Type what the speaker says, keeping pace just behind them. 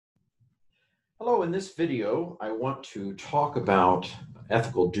Hello, in this video, I want to talk about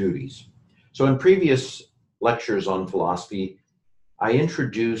ethical duties. So in previous lectures on philosophy, I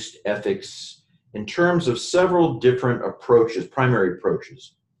introduced ethics in terms of several different approaches, primary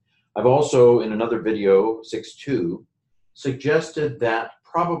approaches. I've also, in another video, 6.2, suggested that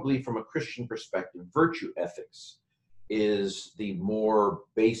probably from a Christian perspective, virtue ethics is the more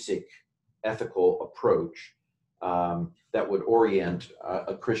basic ethical approach that would orient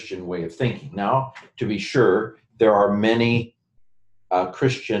a Christian way of thinking. Now, to be sure, there are many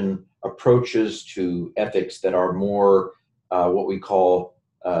Christian approaches to ethics that are more what we call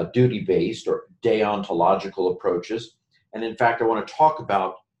duty-based or deontological approaches. And in fact, I want to talk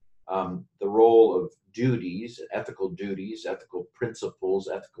about the role of duties, ethical principles,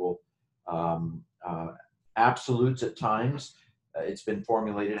 ethical absolutes at times. It's been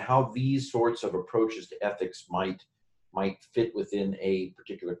formulated how these sorts of approaches to ethics might fit within a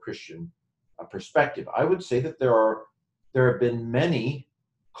particular Christian perspective. I would say that there have been many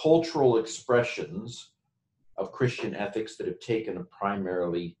cultural expressions of Christian ethics that have taken a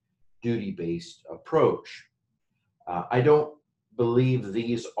primarily duty-based approach. I don't believe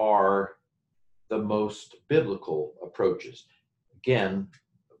these are the most biblical approaches. Again,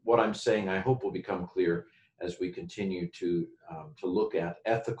 what I'm saying, I hope, will become clear as we continue to look at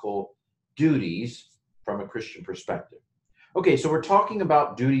ethical duties from a Christian perspective. Okay, so we're talking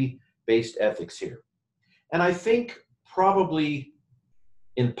about duty-based ethics here. And I think probably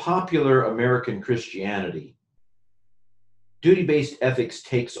in popular American Christianity, duty-based ethics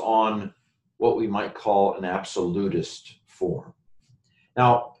takes on what we might call an absolutist form.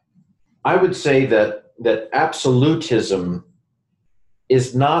 Now, I would say that absolutism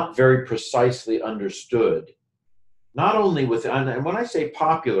is not very precisely understood, not only and when I say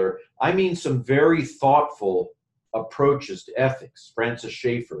popular, I mean some very thoughtful approaches to ethics, Francis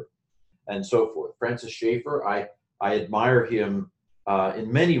Schaeffer and so forth. Francis Schaeffer, I admire him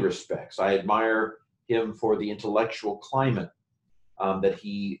in many respects. I admire him for the intellectual climate that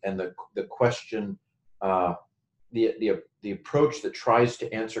he, and the question, the approach that tries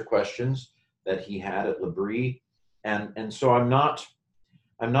to answer questions that he had at L'Abri. And so I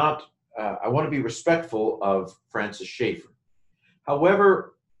want to be respectful of Francis Schaeffer.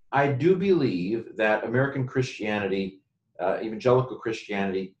 However, I do believe that American Christianity, evangelical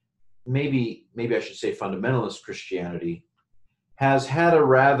Christianity, maybe I should say fundamentalist Christianity, has had a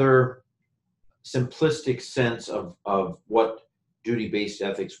rather simplistic sense of what duty-based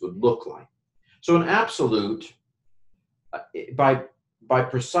ethics would look like. So an absolute, by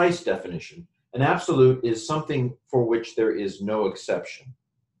precise definition, an absolute is something for which there is no exception.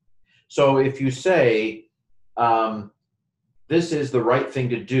 So if you say, this is the right thing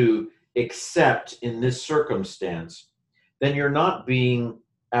to do, except in this circumstance, then you're not being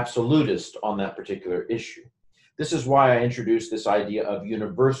absolutist on that particular issue. This is why I introduced this idea of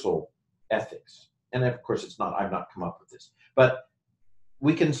universal ethics. And of course, I've not come up with this. But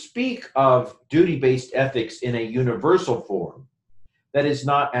we can speak of duty-based ethics in a universal form that is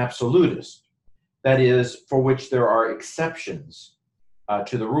not absolutist, that is, for which there are exceptions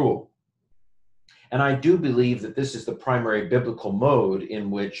to the rule. And I do believe that this is the primary biblical mode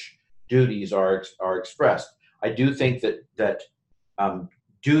in which duties are expressed. I do think that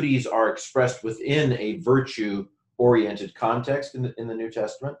duties are expressed within a virtue-oriented context in the New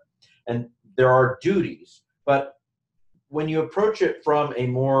Testament, and there are duties. But when you approach it from a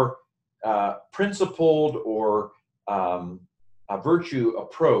more principled or a virtue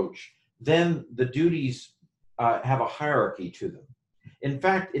approach, then the duties have a hierarchy to them. In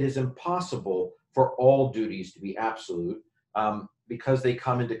fact, it is impossible for all duties to be absolute because they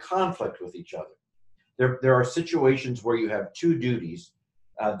come into conflict with each other. There are situations where you have two duties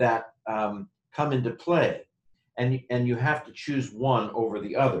that come into play, and you have to choose one over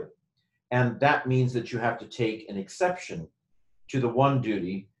the other. And that means that you have to take an exception to the one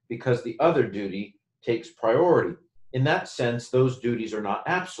duty because the other duty takes priority. In that sense, those duties are not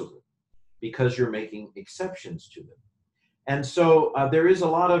absolute because you're making exceptions to them. And so there is a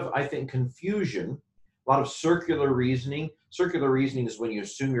lot of, I think, confusion, a lot of circular reasoning. Circular reasoning is when you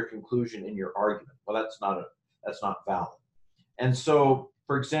assume your conclusion in your argument. Well, that's not valid. And so,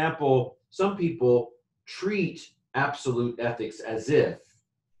 for example, some people treat absolute ethics as if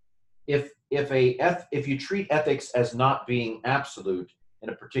you treat ethics as not being absolute in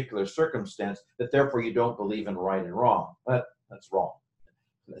a particular circumstance, that therefore you don't believe in right and wrong. But that's wrong.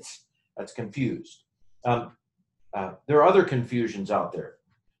 That's confused. There are other confusions out there.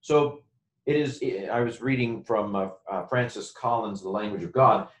 So I was reading from Francis Collins, The Language of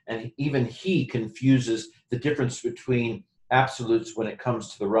God, and even he confuses the difference between absolutes when it comes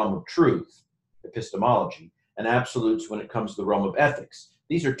to the realm of truth. epistemology, and absolutes when it comes to the realm of ethics.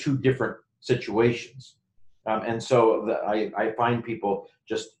 These are two different situations. And so I find people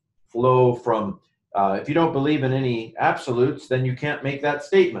just flow from, if you don't believe in any absolutes, then you can't make that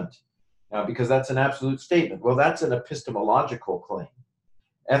statement because that's an absolute statement. Well, that's an epistemological claim.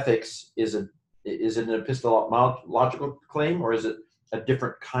 Ethics is it an epistemological claim, or is it a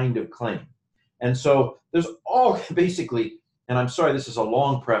different kind of claim? And so there's all basically, and I'm sorry, this is a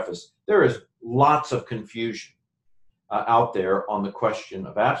long preface, there is lots of confusion out there on the question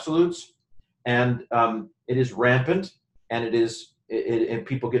of absolutes, and it is rampant, and and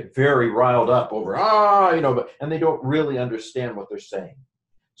people get very riled up over, and they don't really understand what they're saying.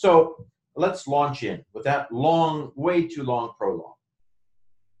 So let's launch in with that long, way too long prologue.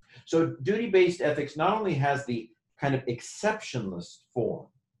 So duty-based ethics not only has the kind of exceptionless form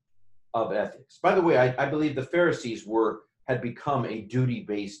of ethics. By the way, I believe the Pharisees had become a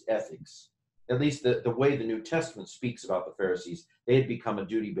duty-based ethics. At least the way the New Testament speaks about the Pharisees, they had become a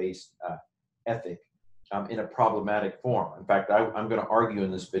duty-based ethic in a problematic form. In fact, I'm going to argue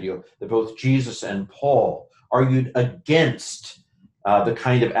in this video that both Jesus and Paul argued against the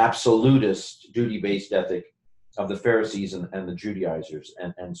kind of absolutist duty-based ethic of the Pharisees and the Judaizers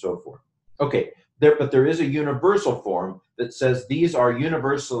and so forth. Okay, but there is a universal form that says these are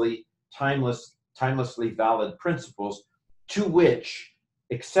universally timelessly valid principles to which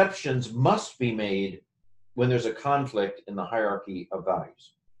exceptions must be made when there's a conflict in the hierarchy of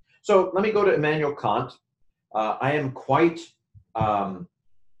values. So let me go to Immanuel Kant. I am quite the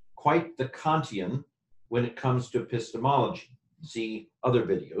Kantian when it comes to epistemology. See other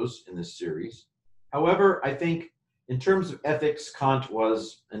videos in this series. However, I think in terms of ethics, Kant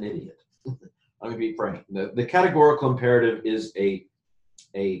was an idiot. I'm going to be frank. The categorical imperative is a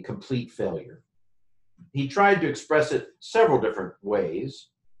complete failure. He tried to express it several different ways.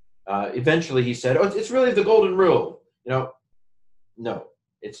 Eventually he said, it's really the golden rule. No,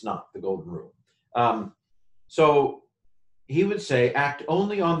 it's not the golden rule. So he would say, act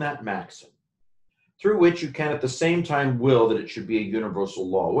only on that maxim, through which you can at the same time will that it should be a universal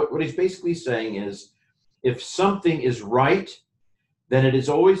law. What he's basically saying is, if something is right, then it is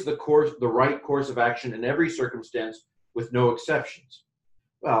always the right course of action in every circumstance with no exceptions.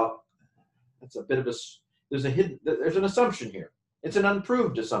 Well, that's a bit of there's an assumption here. It's an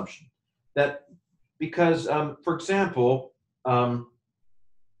unproved assumption that because, for example,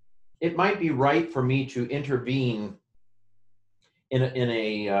 it might be right for me to intervene in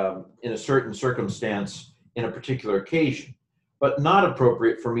a certain circumstance in a particular occasion, but not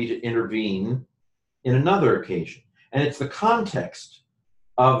appropriate for me to intervene in another occasion. And it's the context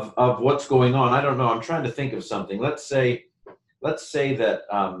of what's going on. I don't know. I'm trying to think of something. Let's say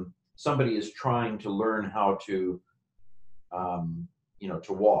that somebody is trying to learn how to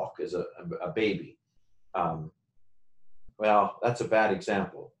walk as a baby. Well, that's a bad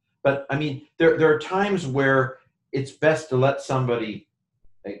example. But I mean, there are times where it's best to let somebody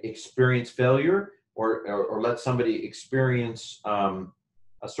experience failure or let somebody experience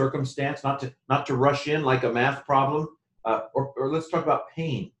a circumstance, not to rush in like a math problem, or let's talk about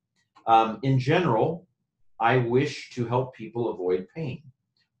pain. In general, I wish to help people avoid pain,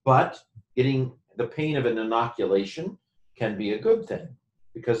 but getting the pain of an inoculation can be a good thing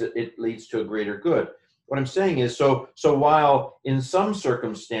because it leads to a greater good. What I'm saying is, so while in some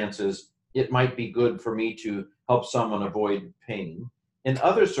circumstances it might be good for me to help someone avoid pain, in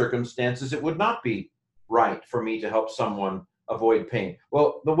other circumstances it would not be right for me to help someone avoid pain.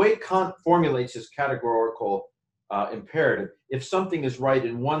 Well, the way Kant formulates his categorical imperative, if something is right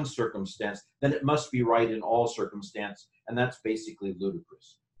in one circumstance, then it must be right in all circumstances, and that's basically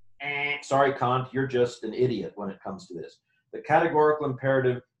ludicrous. Sorry, Kant, you're just an idiot when it comes to this. The categorical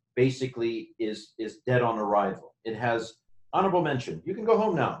imperative basically is dead on arrival. It has honorable mention. You can go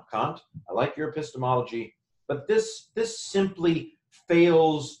home now, Kant. I like your epistemology, but this simply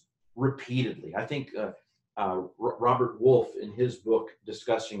fails repeatedly. I think Robert Wolff, in his book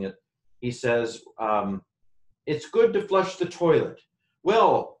discussing it, he says, it's good to flush the toilet.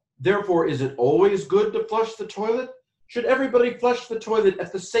 Well, therefore, is it always good to flush the toilet? Should everybody flush the toilet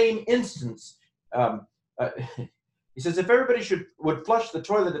at the same instance? He says, if everybody would flush the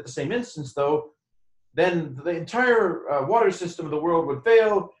toilet at the same instance, though, then the entire water system of the world would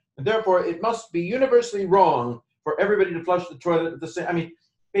fail, and therefore it must be universally wrong for everybody to flush the toilet at the same. I mean,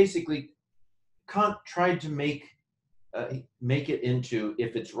 basically, Kant tried to make it into,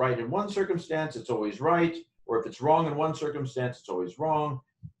 if it's right in one circumstance, it's always right, or if it's wrong in one circumstance, it's always wrong.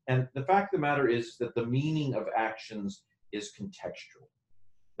 And the fact of the matter is that the meaning of actions is contextual.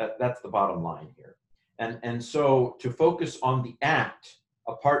 That's the bottom line here. And so to focus on the act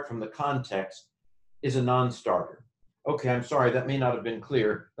apart from the context is a non-starter. Okay, I'm sorry, that may not have been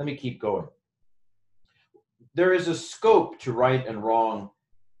clear. Let me keep going. There is a scope to right and wrong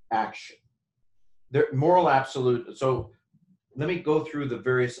action. Moral absolute. So let me go through the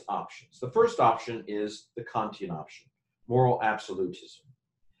various options. The first option is the Kantian option, moral absolutism.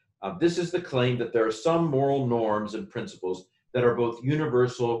 This is the claim that there are some moral norms and principles that are both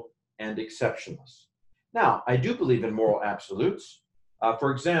universal and exceptionless. Now, I do believe in moral absolutes.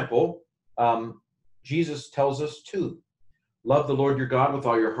 For example, Jesus tells us to love the Lord your God with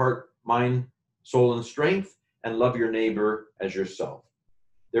all your heart, mind, soul, and strength, and love your neighbor as yourself.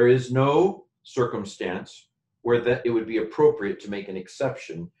 There is no circumstance where that it would be appropriate to make an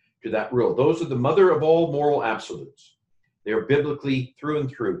exception to that rule. Those are the mother of all moral absolutes. They are biblically through and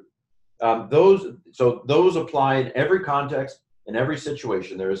through. Those apply in every context, in every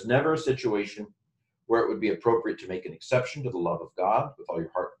situation. There is never a situation where it would be appropriate to make an exception to the love of God with all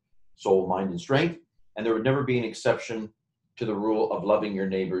your heart, soul, mind, and strength. And there would never be an exception to the rule of loving your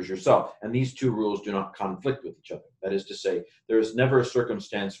neighbors yourself. And these two rules do not conflict with each other. That is to say, there is never a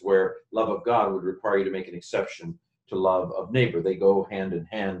circumstance where love of God would require you to make an exception to love of neighbor. They go hand in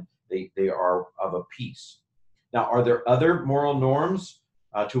hand. They are of a piece. Now, are there other moral norms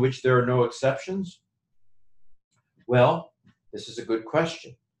to which there are no exceptions? Well, this is a good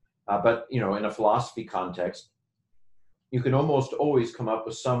question. But, in a philosophy context, you can almost always come up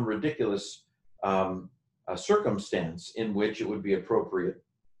with some ridiculous circumstance in which it would be appropriate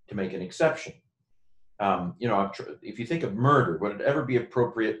to make an exception. If you think of murder, would it ever be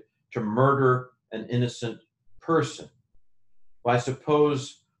appropriate to murder an innocent person? Well, I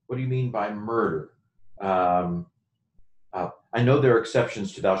suppose, what do you mean by murder? I know there are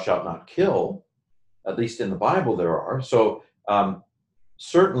exceptions to thou shalt not kill, at least in the Bible there are. So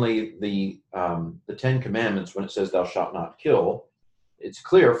certainly the Ten Commandments, when it says thou shalt not kill, it's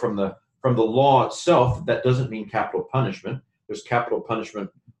clear from the law itself that doesn't mean capital punishment. There's capital punishment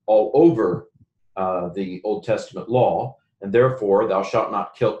all over the Old Testament law, and therefore thou shalt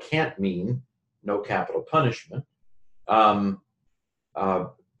not kill can't mean no capital punishment.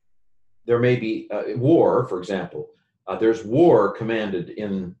 There may be war, for example. There's war commanded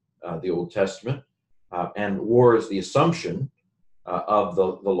in the Old Testament, and war is the assumption of the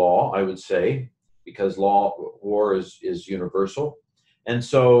law, I would say, because war is universal. And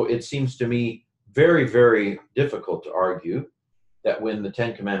so it seems to me very, very difficult to argue that when the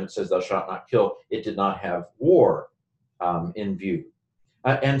Ten Commandments says thou shalt not kill, it did not have war in view.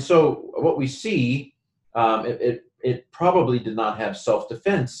 And so what we see, it probably did not have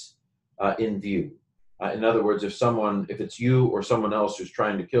self-defense in view. In other words, if it's you or someone else who's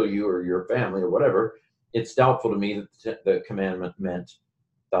trying to kill you or your family or whatever, it's doubtful to me that the commandment meant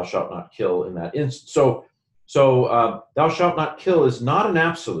thou shalt not kill in that instance. So thou shalt not kill is not an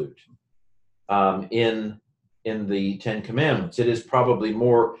absolute in the Ten Commandments. It is probably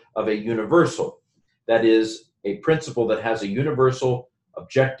more of a universal. That is a principle that has a universal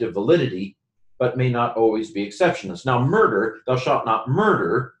objective validity, but may not always be exceptionless. Now, murder, thou shalt not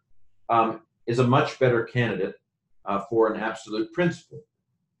murder, is a much better candidate for an absolute principle.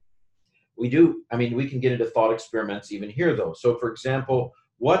 We can get into thought experiments even here, though. So, for example,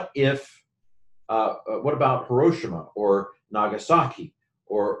 what about Hiroshima or Nagasaki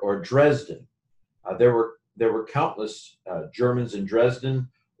or Dresden? There were countless Germans in Dresden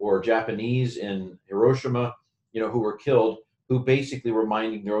or Japanese in Hiroshima, who were killed, who basically were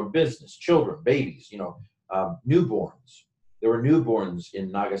minding their own business. Children, babies, newborns. There were newborns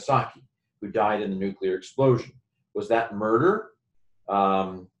in Nagasaki who died in the nuclear explosion. Was that murder?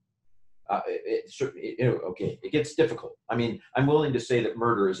 It gets difficult. I'm willing to say that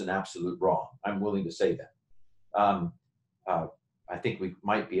murder is an absolute wrong. I'm willing to say that. I think we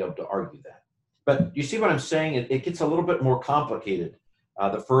might be able to argue that. But you see what I'm saying? It gets a little bit more complicated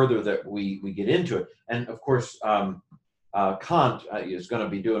the further that we get into it. And of course, Kant is going to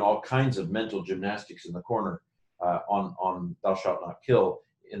be doing all kinds of mental gymnastics in the corner on thou shalt not kill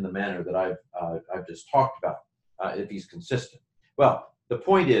in the manner that I've just talked about, if he's consistent. Well, the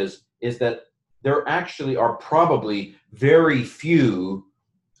point is that there actually are probably very few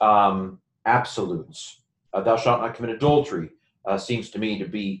absolutes. Thou shalt not commit adultery seems to me to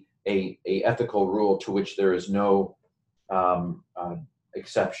be a ethical rule to which there is no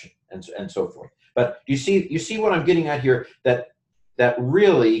exception, and so forth. But you see what I'm getting at here, that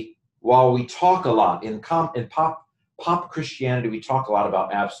really, while we talk a lot in pop Christianity, we talk a lot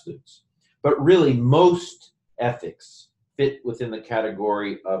about absolutes, but really most ethics fit within the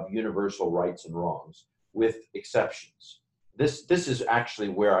category of universal rights and wrongs with exceptions. This is actually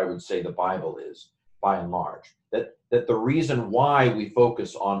where I would say the Bible is. by and large. That the reason why we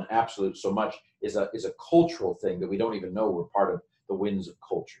focus on absolute so much is a cultural thing that we don't even know we're part of the winds of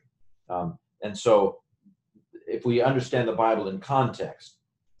culture. And so if we understand the Bible in context,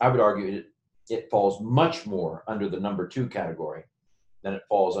 I would argue it falls much more under the number 2 category than it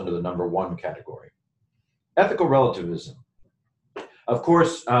falls under the number 1 category. Ethical relativism. Of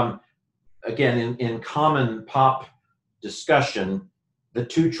course, again, in common pop discussion, the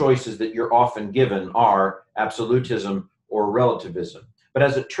 2 choices that you're often given are absolutism or relativism. But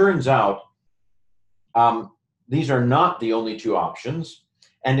as it turns out, these are not the only 2 options.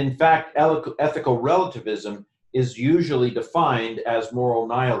 And in fact, ethical relativism is usually defined as moral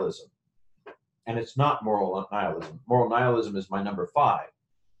nihilism. And it's not moral nihilism. Moral nihilism is my number 5.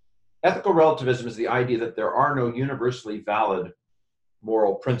 Ethical relativism is the idea that there are no universally valid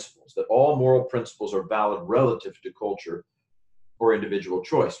moral principles, that all moral principles are valid relative to culture or individual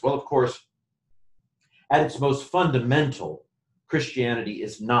choice. Well, of course, at its most fundamental, Christianity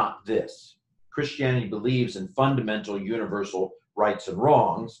is not this. Christianity believes in fundamental universal rights and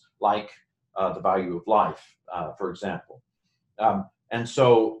wrongs, like the value of life, for example. And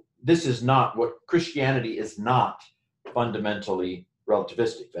so this is not what Christianity is not fundamentally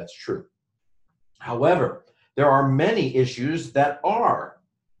relativistic. That's true. However, there are many issues that are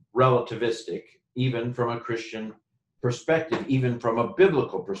relativistic, even from a Christian perspective, even from a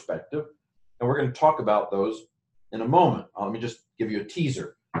biblical perspective. And we're going to talk about those in a moment. Let me just give you a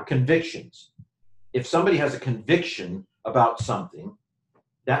teaser. Convictions. If somebody has a conviction about something,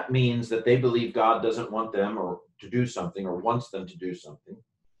 that means that they believe God doesn't want them or to do something or wants them to do something.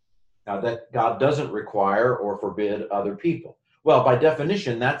 Now, that God doesn't require or forbid other people. Well, by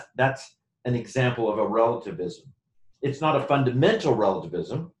definition, that's an example of a relativism. It's not a fundamental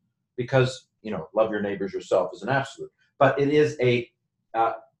relativism because, love your neighbors yourself is an absolute, but it is a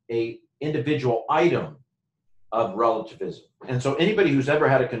individual item of relativism. And so anybody who's ever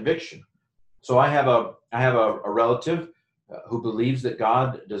had a conviction, so I have a relative who believes that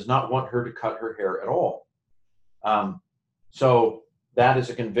God does not want her to cut her hair at all. So that is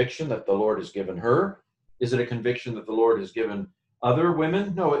a conviction that the Lord has given her. Is it a conviction that the Lord has given other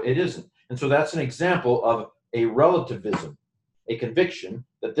women? No, it isn't. And so that's an example of a relativism, a conviction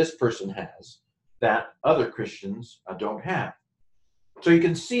that this person has that other Christians don't have. So you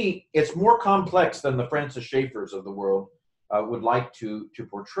can see it's more complex than the Francis Schaeffers of the world would like to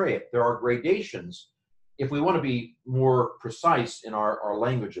portray it. There are gradations if we want to be more precise in our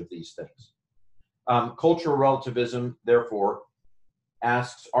language of these things. Cultural relativism, therefore,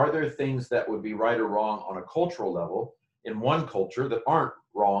 asks, are there things that would be right or wrong on a cultural level in one culture that aren't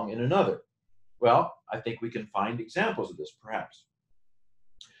wrong in another? Well, I think we can find examples of this, perhaps.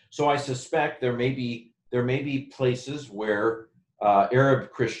 So I suspect there may be places where Arab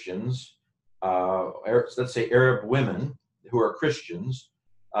Christians, let's say Arab women who are Christians,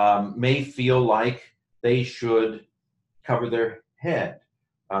 may feel like they should cover their head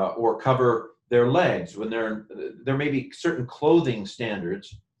or cover their legs when there may be certain clothing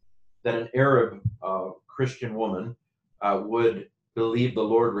standards that an Arab Christian woman would believe the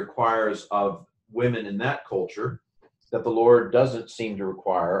Lord requires of women in that culture that the Lord doesn't seem to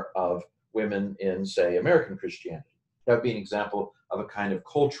require of women in, say, American Christianity. That would be an example of a kind of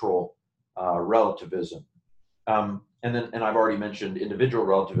cultural relativism. And I've already mentioned individual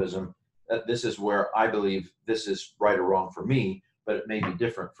relativism. This is where I believe this is right or wrong for me, but it may be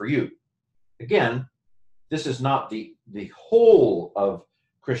different for you. Again, this is not the whole of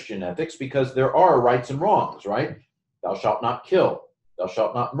Christian ethics because there are rights and wrongs, right? Thou shalt not kill. Thou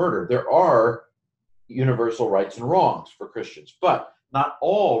shalt not murder. There are universal rights and wrongs for Christians, but not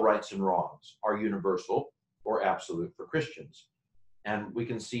all rights and wrongs are universal or absolute for Christians. And we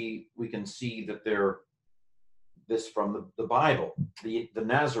can see that this from the Bible. The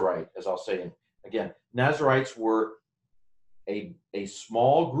Nazarite, as I'll say again, Nazarites were a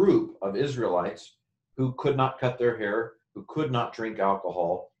small group of Israelites who could not cut their hair, who could not drink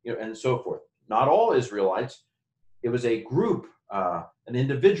alcohol, and so forth. Not all Israelites. It was a group, an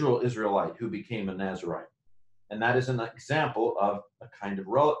individual Israelite who became a Nazarite. And that is an example of a kind of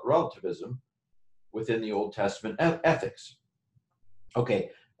relativism within the Old Testament ethics.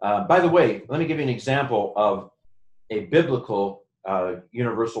 Okay, by the way, let me give you an example of a biblical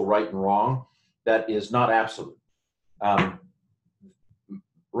universal right and wrong that is not absolute.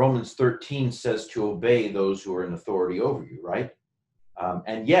 Romans 13 says to obey those who are in authority over you, right?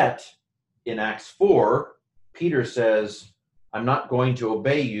 And yet, in Acts 4, Peter says, I'm not going to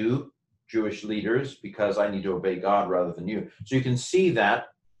obey you, Jewish leaders, because I need to obey God rather than you. So you can see that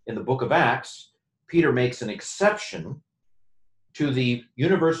in the book of Acts, Peter makes an exception to the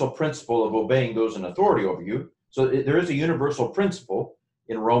universal principle of obeying those in authority over you. So there is a universal principle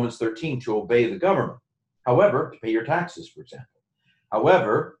in Romans 13 to obey the government. However, to pay your taxes, for example.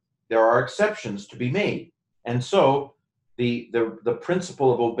 However, there are exceptions to be made. And so the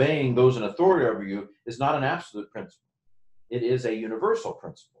principle of obeying those in authority over you is not an absolute principle. It is a universal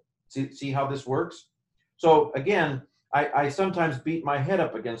principle. See how this works? So again, I sometimes beat my head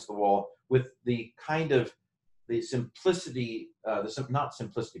up against the wall with the kind of the simplicity, not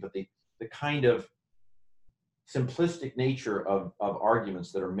simplicity, but the kind of simplistic nature of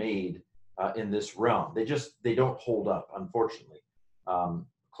arguments that are made in this realm. They don't hold up, unfortunately.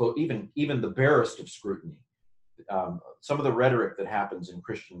 Even the barest of scrutiny, some of the rhetoric that happens in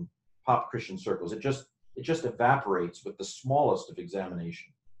pop Christian circles, it just evaporates with the smallest of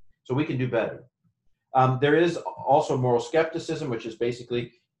examination. So we can do better. There is also moral skepticism, which is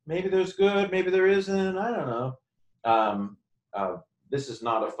basically maybe there's good, maybe there isn't. I don't know. This is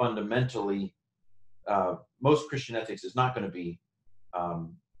not a fundamentally. Most Christian ethics is not going to be,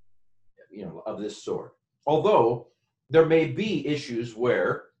 of this sort. Although there may be issues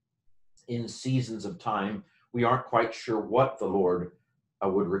where, in seasons of time, we aren't quite sure what the Lord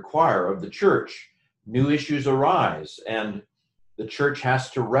would require of the church. New issues arise, and the church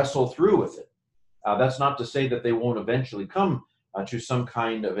has to wrestle through with it. That's not to say that they won't eventually come to some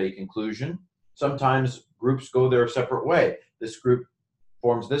kind of a conclusion. Sometimes groups go their separate way. This group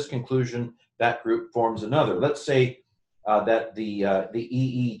forms this conclusion, that group forms another. Let's say that the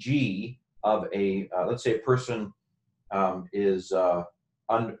EEG of let's say a person is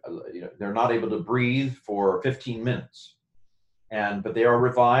they're not able to breathe for 15 minutes, but they are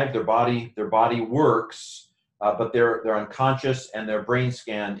revived. Their body works, but they're unconscious, and their brain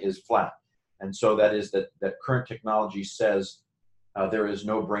scan is flat. And so that is that current technology says there is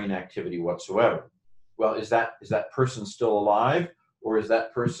no brain activity whatsoever. Well, is that person still alive, or is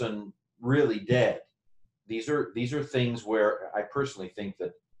that person really dead? These are things where I personally think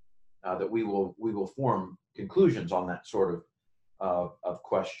that we will form conclusions on that sort of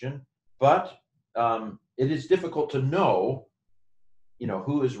question. But it is difficult to know,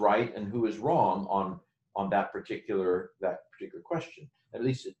 who is right and who is wrong on that particular question. At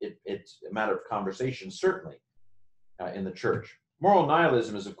least it's a matter of conversation, certainly, in the church. Moral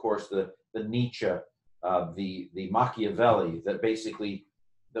nihilism is, of course, the Nietzsche, the Machiavelli, that basically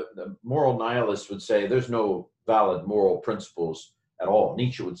the moral nihilists would say there's no valid moral principles at all.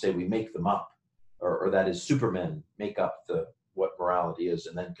 Nietzsche would say we make them up, or that is, supermen make up what morality is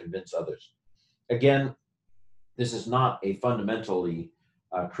and then convince others. Again, this is not a fundamentally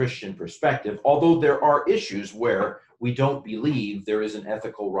Christian perspective, although there are issues where we don't believe there is an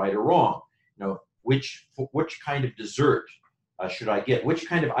ethical right or wrong. Which kind of dessert should I get? Which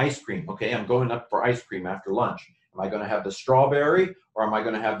kind of ice cream? Okay, I'm going up for ice cream after lunch. Am I going to have the strawberry, or am I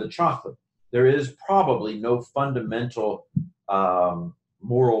going to have the chocolate? There is probably no fundamental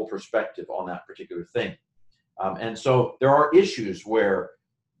moral perspective on that particular thing. And so there are issues where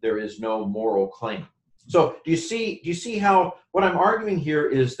there is no moral claim. So do you see how what I'm arguing here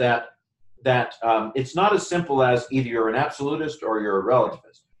is that it's not as simple as either you're an absolutist or you're a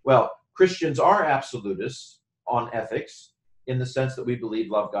relativist. Well, Christians are absolutists on ethics in the sense that we believe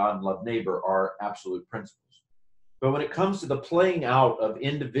love God and love neighbor are absolute principles. But when it comes to the playing out of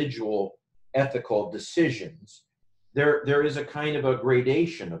individual ethical decisions, there is a kind of a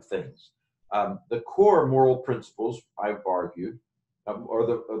gradation of things. The core moral principles, I've argued, or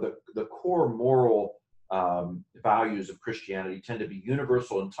the core moral values of Christianity tend to be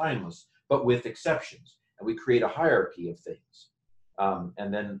universal and timeless, but with exceptions. And we create a hierarchy of things.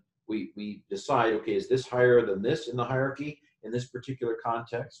 And then we decide, okay, is this higher than this in the hierarchy in this particular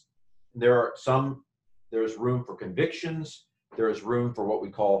context? There's room for convictions. There is room for what we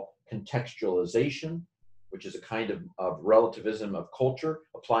call contextualization, which is a kind of relativism of culture,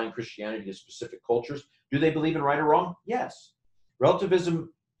 applying Christianity to specific cultures. Do they believe in right or wrong? Yes.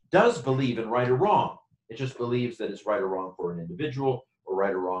 Relativism does believe in right or wrong. It just believes that it's right or wrong for an individual, or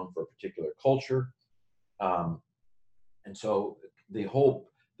right or wrong for a particular culture. And so the whole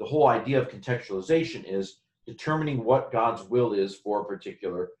idea of contextualization is determining what God's will is for a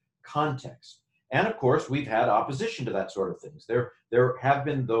particular context. And of course, we've had opposition to that sort of things. There have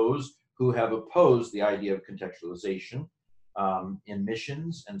been those who have opposed the idea of contextualization in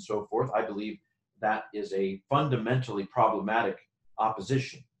missions and so forth. I believe that is a fundamentally problematic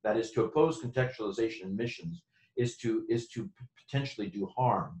opposition. That is, to oppose contextualization in missions is to potentially do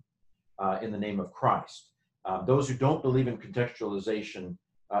harm in the name of Christ. Those who don't believe in contextualization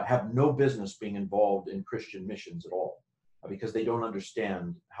have no business being involved in Christian missions at all, because they don't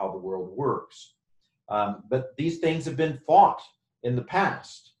understand how the world works. But these things have been fought in the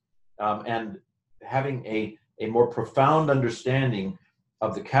past, and having a more profound understanding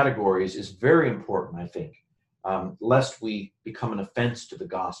of the categories is very important, I think, lest we become an offense to the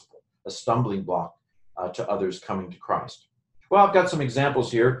gospel, a stumbling block to others coming to Christ. Well, I've got some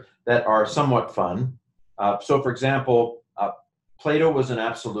examples here that are somewhat fun. So, for example, Plato was an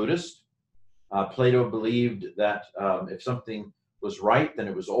absolutist. Plato believed that if something was right, then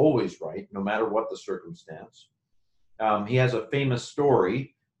it was always right, no matter what the circumstance. He has a famous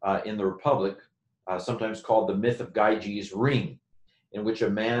story in the Republic, sometimes called the myth of Gyges' ring, in which a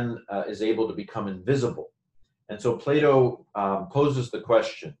man is able to become invisible. And so Plato poses the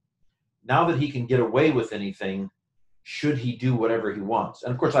question, now that he can get away with anything, should he do whatever he wants?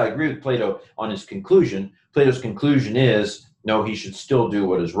 And of course, I agree with Plato on his conclusion. Plato's conclusion is, no, he should still do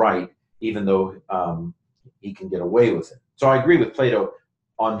what is right, even though he can get away with it. So I agree with Plato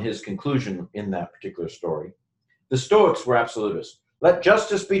on his conclusion in that particular story. The Stoics were absolutists. Let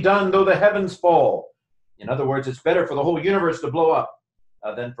justice be done, though the heavens fall. In other words, it's better for the whole universe to blow up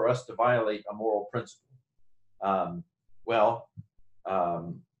than for us to violate a moral principle.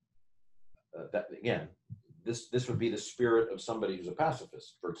 That, again, this would be the spirit of somebody who's a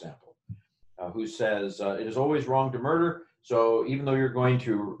pacifist, for example, who says it is always wrong to murder. So even though you're going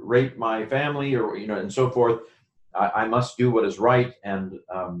to rape my family, or and so forth, I must do what is right and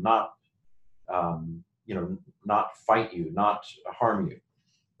not fight you, not harm you.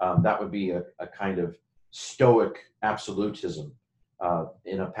 That would be a kind of Stoic absolutism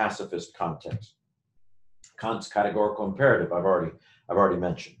in a pacifist context. Kant's categorical imperative, I've already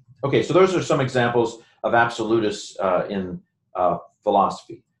mentioned. Okay, so those are some examples of absolutists in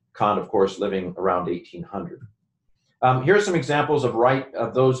philosophy. Kant, of course, living around 1800. Here are some examples of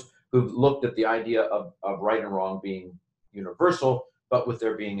those who've looked at the idea of right and wrong being universal, but with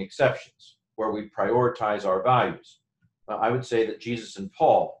there being exceptions, where we prioritize our values. I would say that Jesus and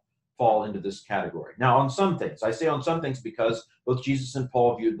Paul fall into this category. Now, on some things, I say on some things because both Jesus and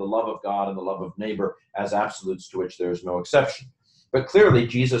Paul viewed the love of God and the love of neighbor as absolutes to which there is no exception. But clearly,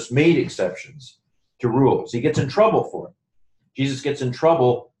 Jesus made exceptions to rules. He gets in trouble for it. Jesus gets in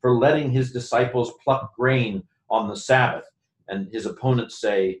trouble for letting his disciples pluck grain on the Sabbath. And his opponents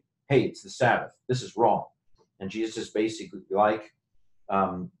say, hey, it's the Sabbath. This is wrong. And Jesus is basically like,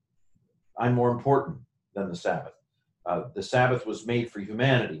 I'm more important than the Sabbath. The Sabbath was made for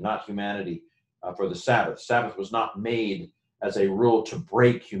humanity, not humanity for the Sabbath. Sabbath was not made as a rule to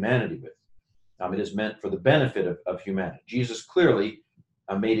break humanity with. It is meant for the benefit of humanity. Jesus clearly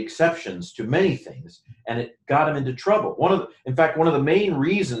made exceptions to many things, and it got him into trouble. In fact, one of the main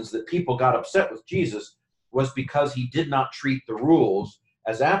reasons that people got upset with Jesus was because he did not treat the rules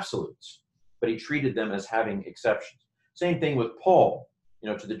as absolutes, but he treated them as having exceptions. Same thing with Paul.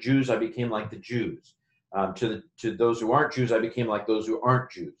 To the Jews, I became like the Jews. To those who aren't Jews, I became like those who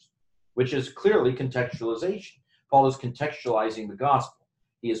aren't Jews, which is clearly contextualization. Paul is contextualizing the gospel.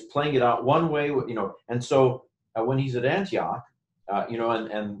 He is playing it out one way, and so when he's at Antioch,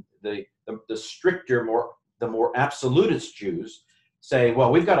 and the stricter, the more absolutist Jews say,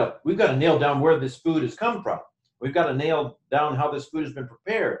 well, we've got to nail down where this food has come from. We've got to nail down how this food has been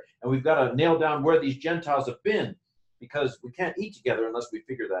prepared, and we've got to nail down where these Gentiles have been, because we can't eat together unless we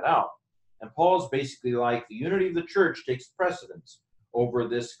figure that out. And Paul's basically like, the unity of the church takes precedence over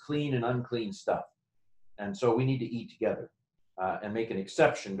this clean and unclean stuff. And so we need to eat together and make an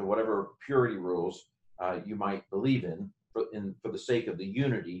exception to whatever purity rules you might believe in for the sake of the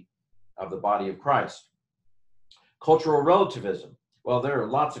unity of the body of Christ. Cultural relativism. Well, there are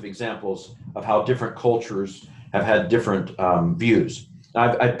lots of examples of how different cultures have had different views.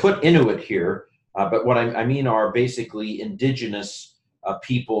 Now, I've put Inuit here, but what I mean are basically indigenous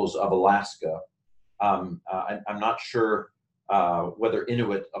peoples of Alaska. I'm not sure whether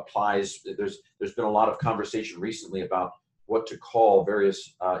Inuit applies. There's been a lot of conversation recently about what to call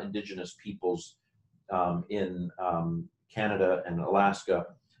various indigenous peoples in Canada and Alaska.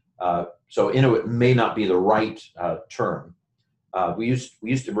 So Inuit may not be the right term. We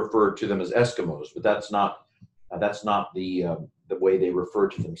used to refer to them as Eskimos, but that's not the way they refer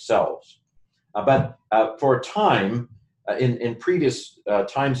to themselves. But for a time, in previous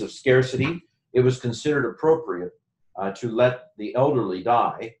times of scarcity, it was considered appropriate to let the elderly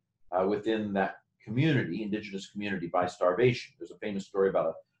die within that community, indigenous community, by starvation. There's a famous story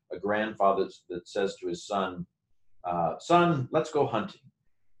about a grandfather that says to his son, son, let's go hunting.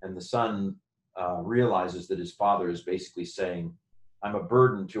 And the son realizes that his father is basically saying, I'm a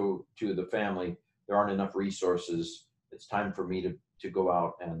burden to the family. There aren't enough resources. It's time for me to go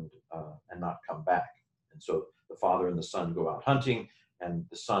out and not come back. And so the father and the son go out hunting, and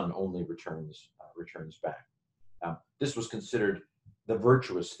the son only returns back. This was considered the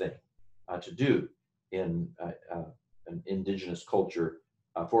virtuous thing to do in an indigenous culture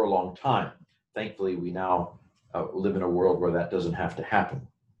for a long time. Thankfully, we now live in a world where that doesn't have to happen.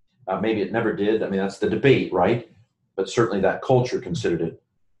 Maybe it never did. I mean, that's the debate, right? But certainly that culture considered it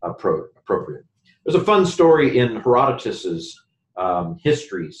appropriate. There's a fun story in Herodotus's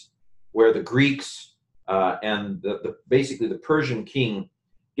histories where the Greeks and basically the Persian king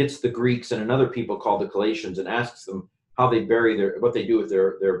gets the Greeks and another people called the Calations and asks them how they bury what they do with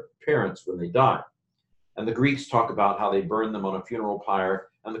their parents when they die. And the Greeks talk about how they burn them on a funeral pyre,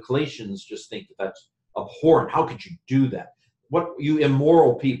 and the Calations just think that that's abhorrent. How could you do that? What, you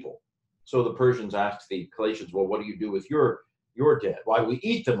immoral people. So the Persians ask the Calations, well, what do you do with your dead? Why, we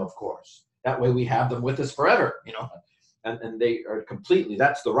eat them, of course. That way we have them with us forever, you know. And they are completely,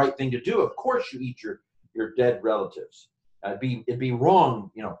 that's the right thing to do. Of course you eat your dead relatives. It'd be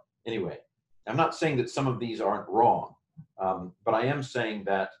wrong, you know. Anyway, I'm not saying that some of these aren't wrong, but I am saying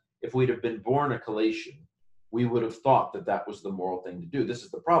that if we'd have been born a Calatian, we would have thought that that was the moral thing to do. This is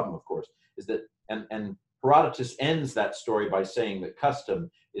the problem, of course, is that, and Herodotus ends that story by saying that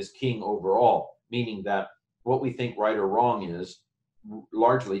custom is king over all, meaning that what we think right or wrong is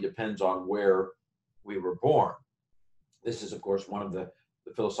largely depends on where we were born. This is, of course, one of the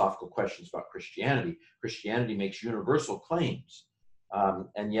philosophical questions about Christianity. Christianity makes universal claims.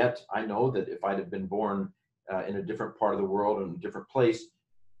 And yet I know that if I'd have been born in a different part of the world, in a different place,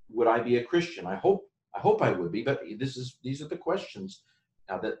 would I be a Christian? I hope I would be, but these are the questions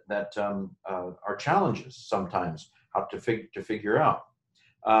that are challenges sometimes how to figure out.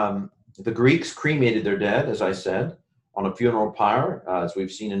 The Greeks cremated their dead, as I said, on a funeral pyre, as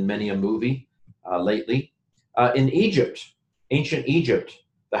we've seen in many a movie lately. In Egypt, ancient Egypt,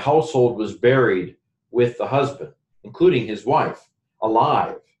 the household was buried with the husband, including his wife,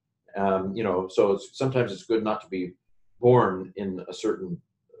 alive. You know, so sometimes it's good not to be born in a certain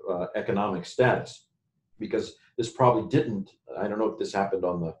economic status, because this probably didn't. I don't know if this happened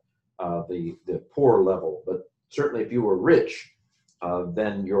on the poor level, but certainly if you were rich,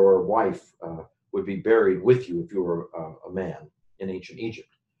 then your wife would be buried with you if you were a man in ancient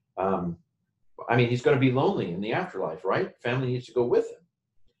Egypt. I mean, he's going to be lonely in the afterlife, right? Family needs to go with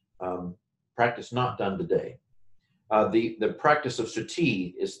him. Practice not done today. The practice of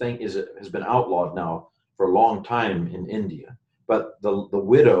sati has been outlawed now for a long time in India. But the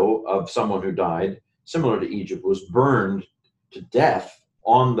widow of someone who died, similar to Egypt, was burned to death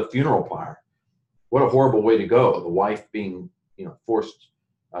on the funeral pyre. What a horrible way to go! The wife being, you know, forced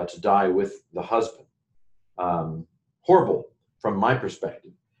to die with the husband. Horrible from my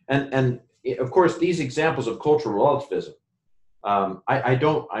perspective. And of course, these examples of cultural relativism, I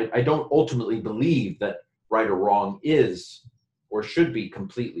don't ultimately believe that right or wrong is or should be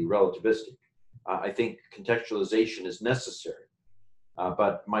completely relativistic. I think contextualization is necessary,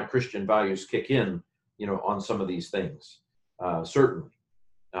 but my Christian values kick in, you know, on some of these things, certainly.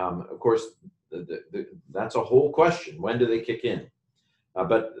 Of course, that's a whole question. When do they kick in?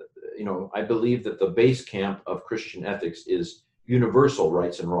 But you know, I believe that the base camp of Christian ethics is universal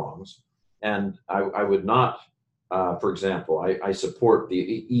rights and wrongs. And I would not, for example, I support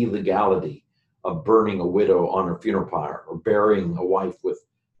the illegality of burning a widow on her funeral pyre or burying a wife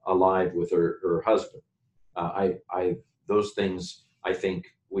alive with her husband. Those things, I think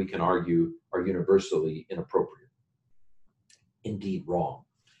we can argue, are universally inappropriate, indeed wrong.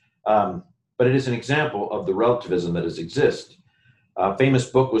 But it is an example of the relativism that exists. A famous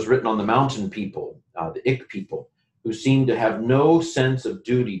book was written on the mountain people, the Ik people, who seem to have no sense of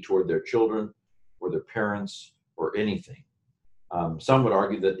duty toward their children or their parents or anything. Some would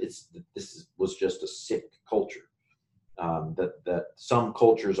argue that this was just a sick culture, that some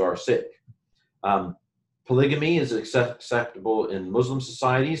cultures are sick. Polygamy is acceptable in Muslim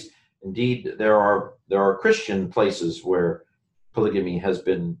societies. Indeed, there are Christian places where polygamy has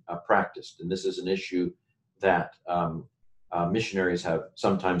been practiced, and this is an issue that missionaries have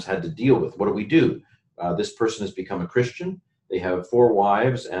sometimes had to deal with. What do we do? This person has become a Christian. They have 4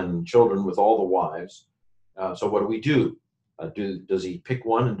 wives and children with all the wives. So what do we do? Does he pick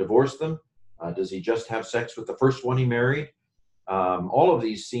one and divorce them? Does he just have sex with the first one he married? All of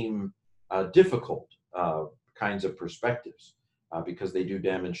these seem difficult kinds of perspectives because they do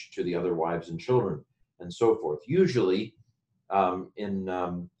damage to the other wives and children and so forth. Usually,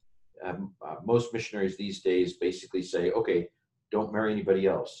 most missionaries these days basically say, okay, don't marry anybody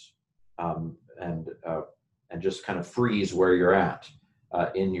else, and just kind of freeze where you're at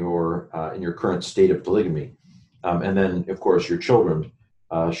in your current state of polygamy, and then of course your children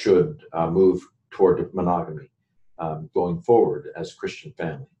should move toward monogamy going forward as a Christian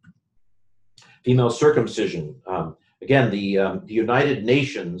family. Female circumcision Again, the United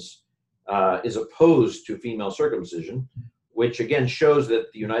Nations is opposed to female circumcision, which again shows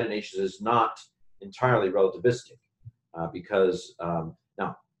that the United Nations is not entirely relativistic, because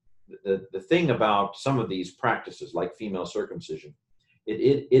now the thing about some of these practices, like female circumcision,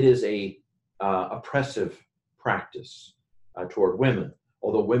 it is a oppressive practice toward women,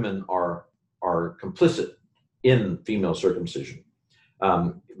 although women are complicit in female circumcision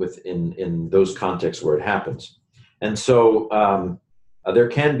in those contexts where it happens. And so there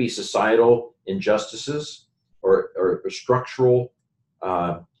can be societal injustices or structural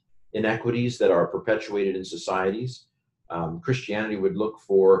inequities that are perpetuated in societies. Christianity would look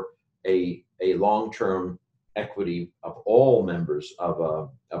for a long-term equity of all members of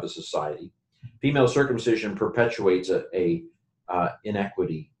a society. Female circumcision perpetuates a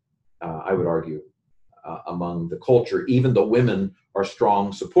inequity, I would argue, among the culture, even though women are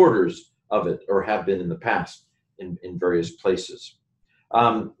strong supporters of it or have been in the past in various places.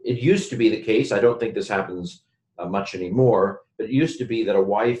 It used to be the case, I don't think this happens much anymore, but it used to be that a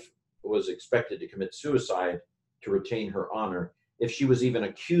wife was expected to commit suicide to retain her honor if she was even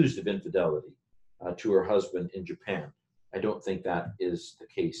accused of infidelity to her husband in Japan. I don't think that is the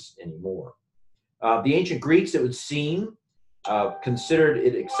case anymore. The ancient Greeks, it would seem, considered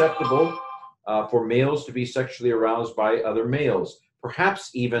it acceptable for males to be sexually aroused by other males,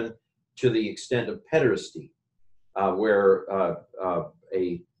 perhaps even to the extent of pederasty, where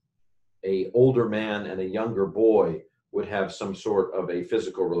a older man and a younger boy would have some sort of a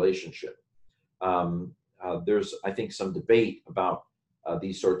physical relationship. There's, I think, some debate about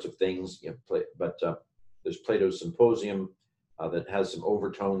these sorts of things, but there's Plato's Symposium that has some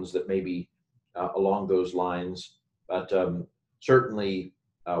overtones that may be along those lines. But certainly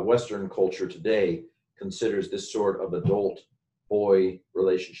Western culture today considers this sort of adult-boy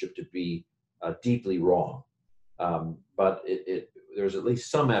relationship to be deeply wrong. But there's at least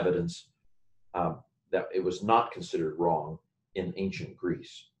some evidence that it was not considered wrong in ancient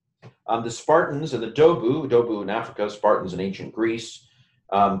Greece. The Spartans and the Dobu in Africa, Spartans in ancient Greece,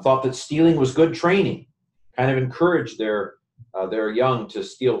 thought that stealing was good training, kind of encouraged their young to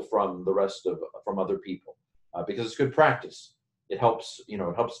steal from other people because it's good practice. It helps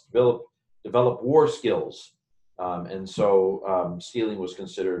develop war skills, and so stealing was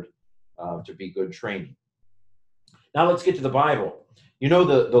considered to be good training. Now let's get to the Bible. You know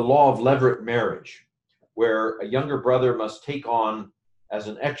the law of levirate marriage, where a younger brother must take on as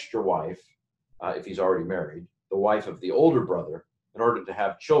an extra wife, if he's already married, the wife of the older brother in order to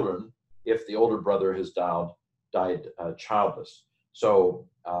have children if the older brother has died childless. So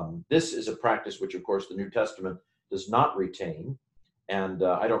this is a practice which, of course, the New Testament does not retain. And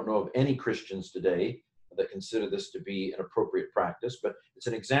I don't know of any Christians today that consider this to be an appropriate practice, but it's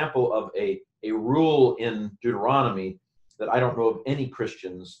an example of a rule in Deuteronomy that I don't know of any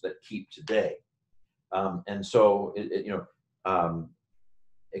Christians that keep today. And so,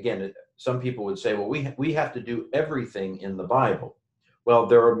 again, some people would say, well, we have to do everything in the Bible. Well,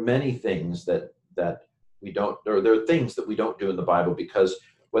 there are many things that we don't, or there are things that we don't do in the Bible because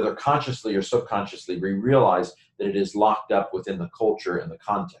whether consciously or subconsciously, we realize that it is locked up within the culture and the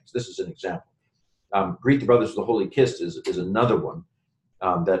context. This is an example. Greet the brothers with a holy kiss is another one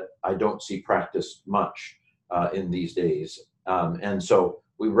that I don't see practiced much in these days. And so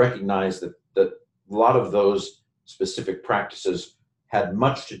we recognize that a lot of those specific practices had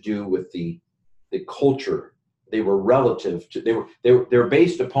much to do with the culture. They were relative to, they're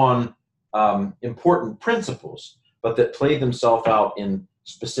based upon important principles, but that played themselves out in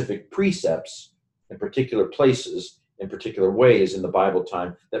specific precepts in particular places, in particular ways in the Bible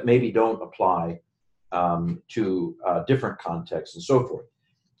time that maybe don't apply to different contexts and so forth.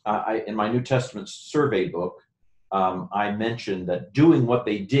 In my New Testament survey book, I mentioned that doing what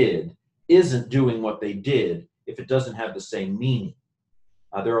they did isn't doing what they did if it doesn't have the same meaning.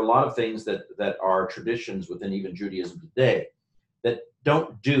 There are a lot of things that are traditions within even Judaism today that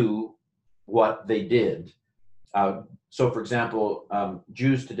don't do what they did. So, for example,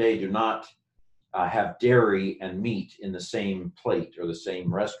 Jews today do not have dairy and meat in the same plate or the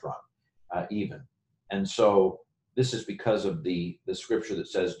same restaurant, even. And so this is because of the scripture that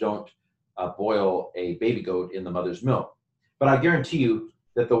says, don't boil a baby goat in the mother's milk. But I guarantee you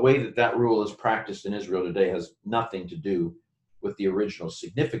that the way that rule is practiced in Israel today has nothing to do with the original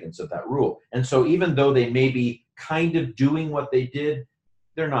significance of that rule. And so even though they may be kind of doing what they did,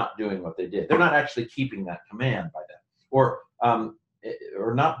 they're not doing what they did. They're not actually keeping that command by that. Or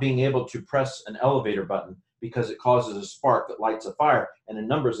not being able to press an elevator button because it causes a spark that lights a fire. And in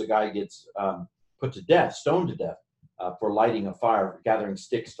Numbers, a guy gets put to death, stoned to death, for lighting a fire, gathering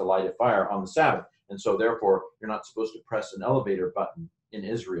sticks to light a fire on the Sabbath. And so therefore, you're not supposed to press an elevator button in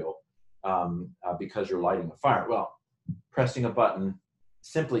Israel because you're lighting a fire. Well, pressing a button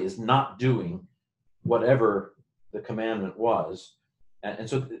simply is not doing whatever the commandment was. And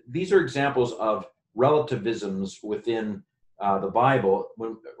so these are examples of relativisms within the Bible,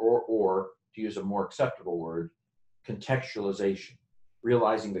 or to use a more acceptable word, contextualization,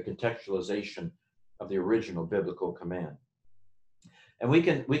 realizing the contextualization of the original biblical command. And we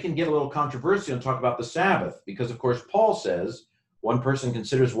can get a little controversial and talk about the Sabbath, because of course Paul says one person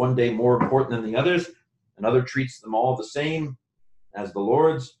considers one day more important than the others, another treats them all the same as the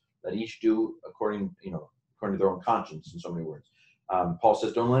Lord's, that each do according to their own conscience, in so many words. Paul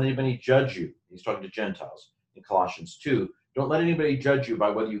says, don't let anybody judge you. He's talking to Gentiles in Colossians 2. Don't let anybody judge you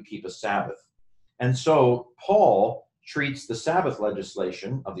by whether you keep a Sabbath. And so Paul treats the Sabbath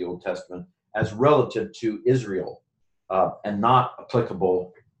legislation of the Old Testament as relative to Israel and not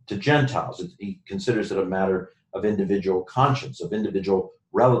applicable to Gentiles. He considers it a matter of individual conscience, of individual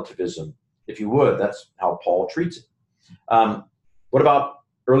relativism, if you would. That's how Paul treats it. What about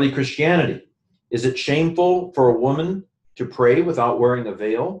early Christianity? Is it shameful for a woman to pray without wearing a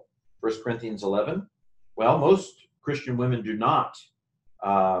veil? 1 Corinthians 11. Well, most Christian women do not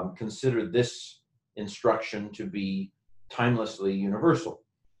consider this instruction to be timelessly universal.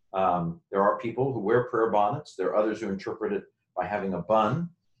 There are people who wear prayer bonnets. There are others who interpret it by having a bun.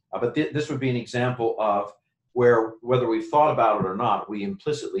 But this would be an example of where, whether we've thought about it or not, we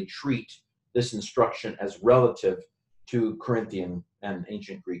implicitly treat this instruction as relative to Corinthian and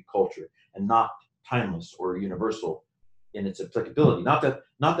ancient Greek culture, and not timeless or universal in its applicability. Not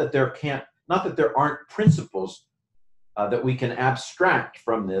that there aren't principles that we can abstract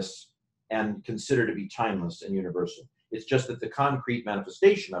from this and consider to be timeless and universal. It's just that the concrete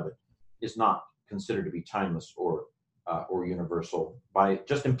manifestation of it is not considered to be timeless or universal by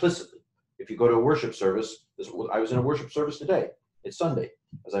just implicitly. If you go to a worship service, I was in a worship service today. It's Sunday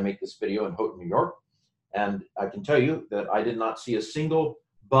as I make this video in Houghton, New York, and I can tell you that I did not see a single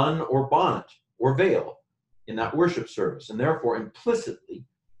bun or bonnet or veil in that worship service, and therefore implicitly,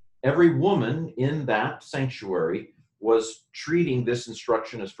 every woman in that sanctuary was treating this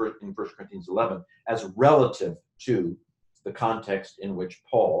instruction as in 1 Corinthians 11 as relative to the context in which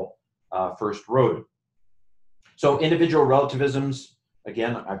Paul first wrote it. So individual relativisms,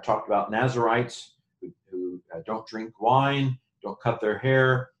 again, I've talked about Nazarites who don't drink wine, don't cut their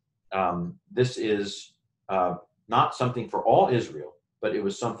hair. This is not something for all Israel, but it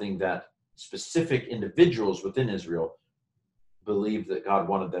was something that specific individuals within Israel believed that God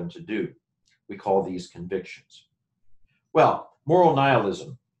wanted them to do. We call these convictions. Well, moral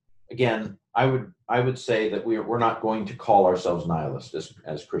nihilism. Again, I would say that we're not going to call ourselves nihilists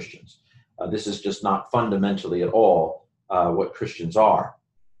as Christians. This is just not fundamentally at all what Christians are.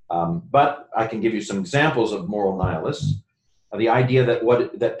 But I can give you some examples of moral nihilists. The idea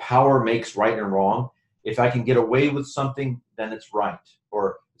that power makes right and wrong. If I can get away with something, then it's right,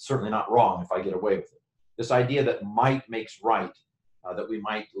 or it's certainly not wrong if I get away with it. This idea that might makes right, that we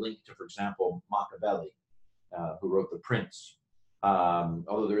might link to, for example, Machiavelli, who wrote The Prince,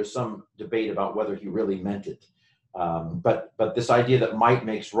 although there is some debate about whether he really meant it. But this idea that might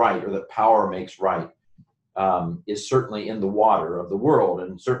makes right, or that power makes right, is certainly in the water of the world,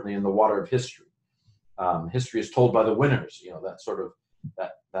 and certainly in the water of history. History is told by the winners. That sort of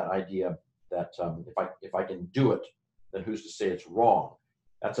that idea that if I can do it, then who's to say it's wrong?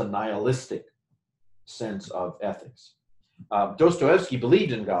 That's a nihilistic sense of ethics. Dostoevsky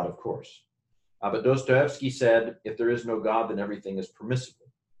believed in God, of course, but Dostoevsky said, if there is no God, then everything is permissible.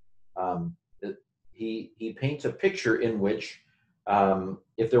 He paints a picture in which,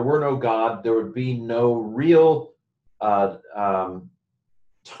 if there were no God, there would be no real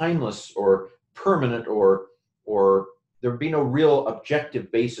timeless or permanent or there would be no real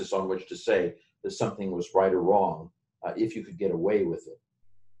objective basis on which to say that something was right or wrong if you could get away with it.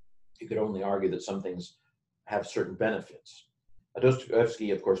 You could only argue that some things have certain benefits.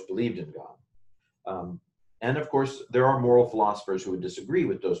 Dostoevsky, of course, believed in God. And of course, there are moral philosophers who would disagree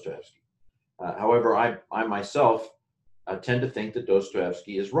with Dostoevsky. However, I myself tend to think that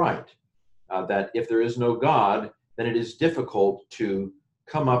Dostoevsky is right, that if there is no God, then it is difficult to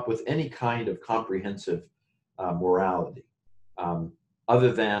come up with any kind of comprehensive morality,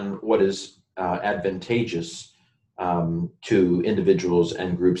 other than what is advantageous to individuals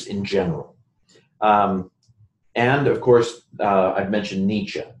and groups in general. And of course, I've mentioned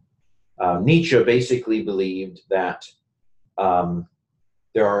Nietzsche. Nietzsche basically believed that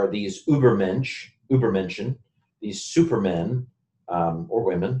there are these Übermenschen, these supermen or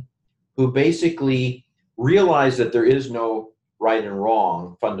women, who basically realize that there is no right and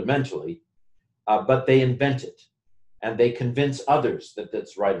wrong fundamentally, but they invent it, and they convince others that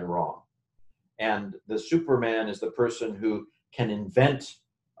that's right and wrong. And the Superman is the person who can invent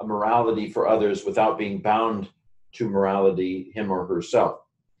a morality for others without being bound to morality, him or herself.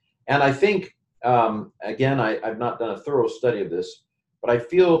 And I think, again, I've not done a thorough study of this, but I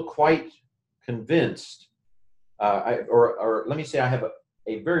feel quite convinced, or let me say I have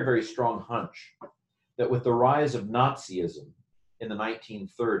a very, very strong hunch that with the rise of Nazism in the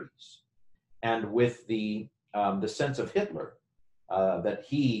 1930s, and with the sense of Hitler, that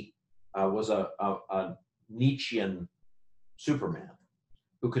he was a Nietzschean Superman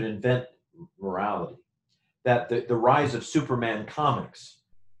who could invent morality, that the rise of Superman comics,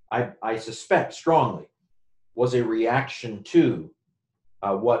 I suspect strongly, was a reaction to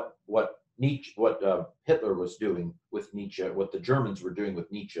what Hitler was doing with Nietzsche, what the Germans were doing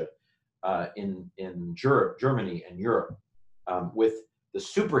with Nietzsche in Germany and Europe, with the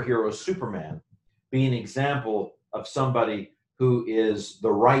superhero Superman being an example of somebody who is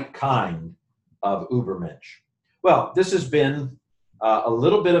the right kind of Ubermensch. Well, this has been a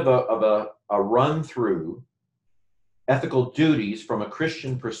little bit of a run through ethical duties from a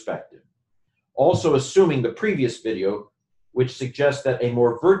Christian perspective. Also assuming the previous video, which suggests that a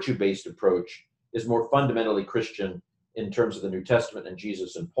more virtue-based approach is more fundamentally Christian in terms of the New Testament and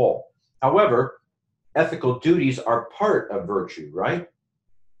Jesus and Paul. However, ethical duties are part of virtue, right?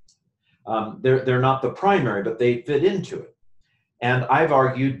 They're not the primary, but they fit into it. And I've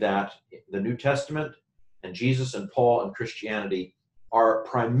argued that the New Testament and Jesus and Paul and Christianity are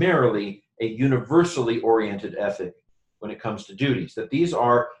primarily a universally oriented ethic when it comes to duties, that these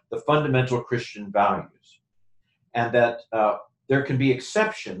are the fundamental Christian values, and that there can be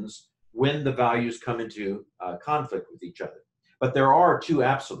exceptions when the values come into conflict with each other. But there are two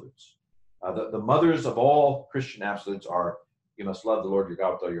absolutes. The mothers of all Christian absolutes are: you must love the Lord your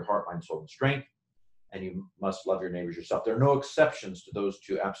God with all your heart, mind, soul, and strength, and you must love your neighbors yourself. There are no exceptions to those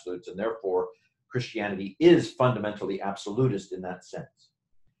two absolutes, and therefore Christianity is fundamentally absolutist in that sense.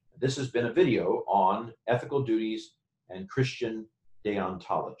 This has been a video on ethical duties and Christian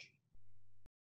deontology.